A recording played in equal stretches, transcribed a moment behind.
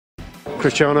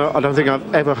Cristiano, I don't think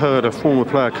I've ever heard a former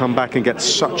player come back and get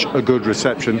such a good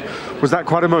reception. Was that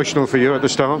quite emotional for you at the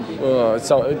start?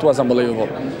 It was unbelievable.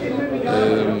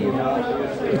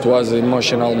 It was an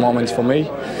emotional moment for me,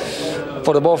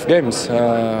 for the both games,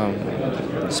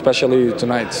 especially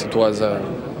tonight. It was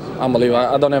unbelievable.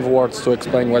 I don't have words to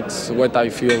explain what I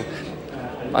feel.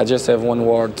 I just have one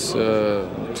word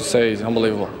to say: it's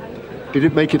unbelievable. Did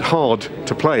it make it hard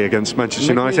to play against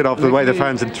Manchester United after the way the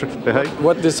fans had behaved?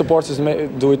 What the supporters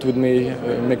do it with me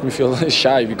make me feel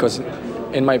shy, because,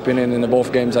 in my opinion, in the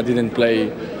both games I didn't play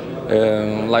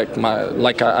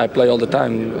like I play all the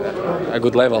time, a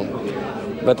good level.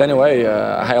 But anyway,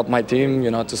 I helped my team,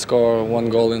 to score one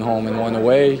goal in home and one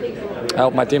away. I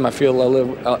helped my team. I feel a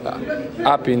little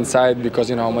happy inside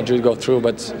because Madrid go through,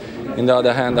 but on the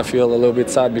other hand, I feel a little bit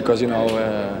sad because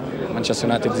Manchester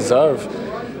United deserve.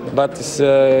 But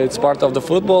it's part of the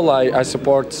football. I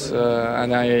support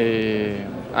and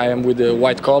I am with the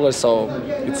white collar, so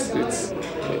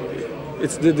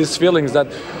it's these feelings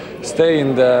that stay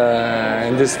in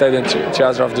this stadium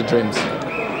theatre of the dreams.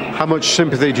 How much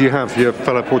sympathy do you have for your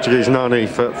fellow Portuguese Nani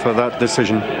for that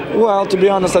decision? Well, to be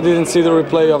honest, I didn't see the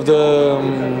replay of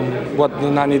what the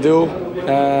Nani did,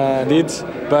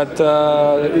 but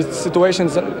it's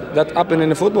situations that happen in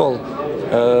the football.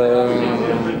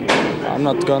 I'm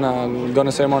not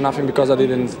gonna say more nothing because I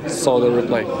didn't saw the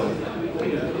replay.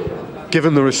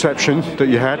 Given the reception that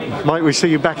you had, might we see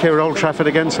you back here at Old Trafford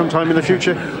again sometime in the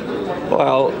future?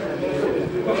 Well,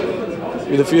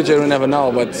 in the future we never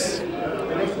know, but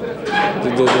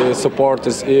the support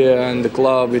is here and the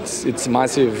club, it's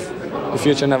massive. The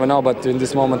future never know, but in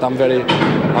this moment I'm very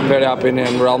happy in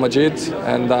Real Madrid,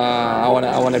 and I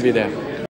wanna be there.